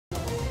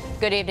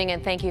Good evening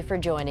and thank you for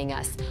joining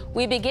us.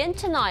 We begin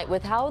tonight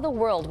with how the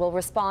world will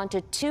respond to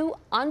two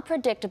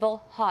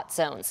unpredictable hot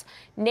zones.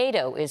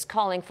 NATO is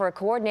calling for a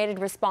coordinated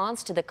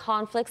response to the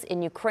conflicts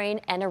in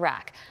Ukraine and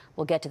Iraq.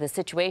 We'll get to the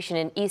situation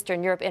in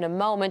Eastern Europe in a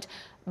moment,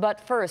 but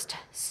first,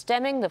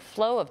 stemming the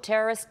flow of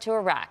terrorists to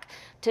Iraq.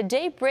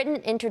 Today, Britain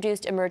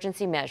introduced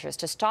emergency measures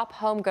to stop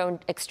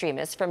homegrown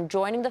extremists from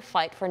joining the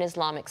fight for an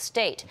Islamic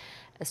State.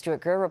 As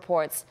Stuart Greer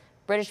reports,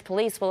 British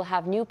police will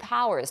have new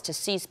powers to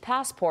seize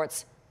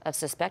passports of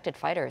suspected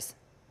fighters.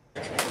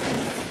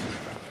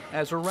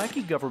 As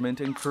Iraqi government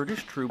and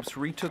Kurdish troops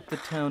retook the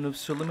town of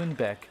Suleiman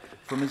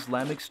from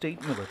Islamic State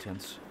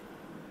militants,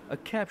 a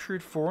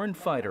captured foreign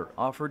fighter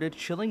offered a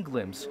chilling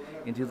glimpse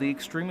into the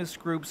extremist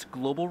group's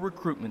global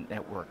recruitment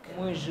network.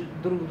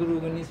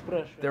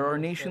 There are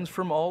nations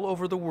from all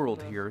over the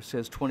world here,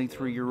 says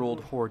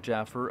 23-year-old Hor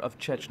Jaffer of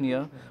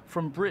Chechnya,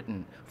 from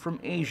Britain, from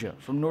Asia,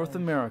 from North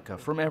America,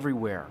 from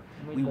everywhere.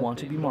 We want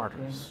to be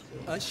martyrs.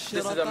 This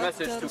is a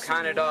message to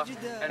Canada.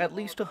 At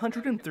least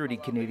 130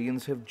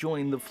 Canadians have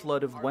joined the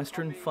flood of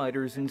Western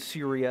fighters in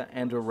Syria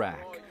and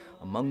Iraq.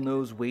 Among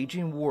those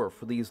waging war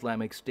for the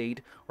Islamic State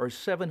are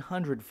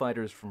 700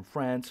 fighters from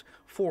France,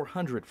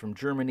 400 from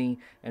Germany,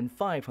 and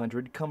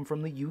 500 come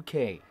from the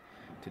UK.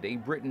 Today,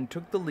 Britain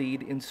took the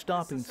lead in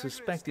stopping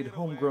suspected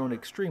homegrown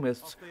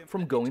extremists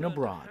from going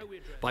abroad.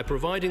 By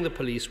providing the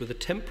police with a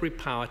temporary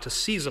power to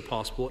seize a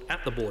passport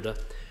at the border,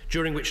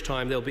 during which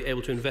time they'll be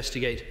able to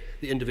investigate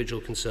the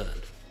individual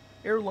concerned.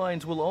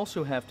 Airlines will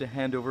also have to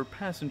hand over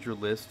passenger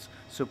lists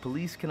so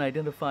police can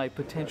identify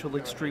potential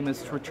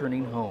extremists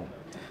returning home.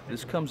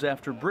 This comes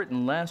after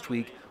Britain last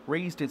week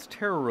raised its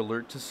terror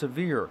alert to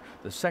severe,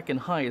 the second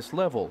highest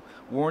level,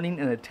 warning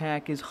an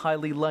attack is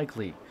highly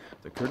likely.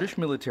 The Kurdish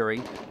military,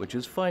 which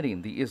is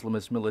fighting the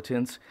Islamist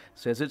militants,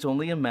 says it's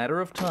only a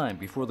matter of time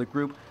before the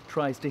group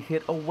tries to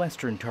hit a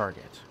Western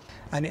target.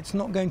 And it's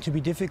not going to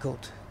be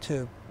difficult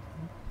to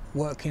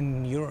work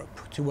in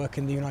Europe, to work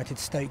in the United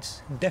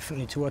States,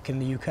 definitely to work in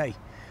the UK,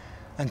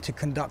 and to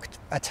conduct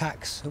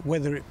attacks,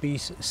 whether it be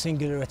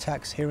singular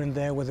attacks here and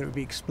there, whether it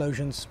be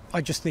explosions. I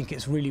just think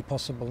it's really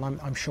possible.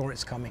 I'm sure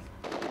it's coming.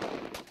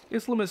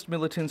 Islamist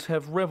militants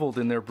have reveled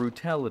in their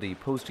brutality,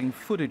 posting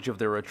footage of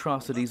their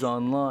atrocities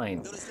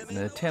online. In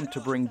an attempt to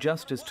bring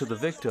justice to the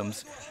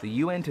victims, the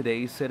UN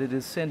today said it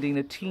is sending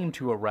a team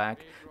to Iraq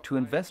to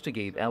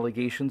investigate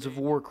allegations of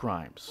war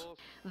crimes.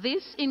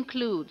 This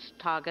includes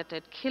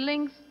targeted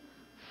killings,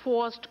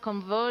 forced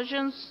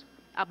conversions,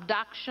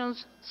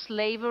 abductions,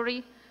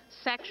 slavery,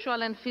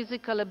 sexual and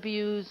physical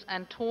abuse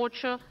and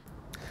torture.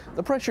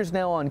 The pressure's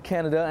now on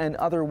Canada and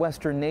other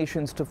Western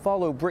nations to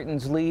follow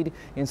Britain's lead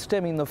in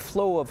stemming the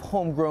flow of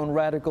homegrown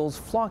radicals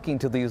flocking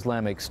to the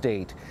Islamic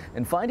State.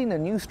 And finding a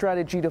new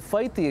strategy to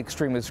fight the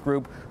extremist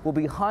group will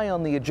be high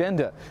on the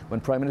agenda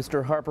when Prime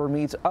Minister Harper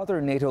meets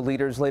other NATO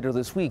leaders later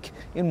this week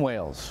in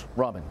Wales.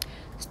 Robin.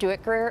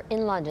 Stuart Greer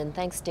in London.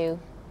 Thanks, Stu.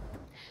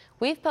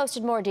 We've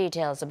posted more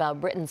details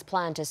about Britain's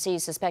plan to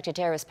seize suspected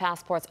terrorist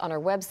passports on our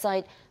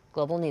website,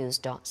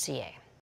 globalnews.ca.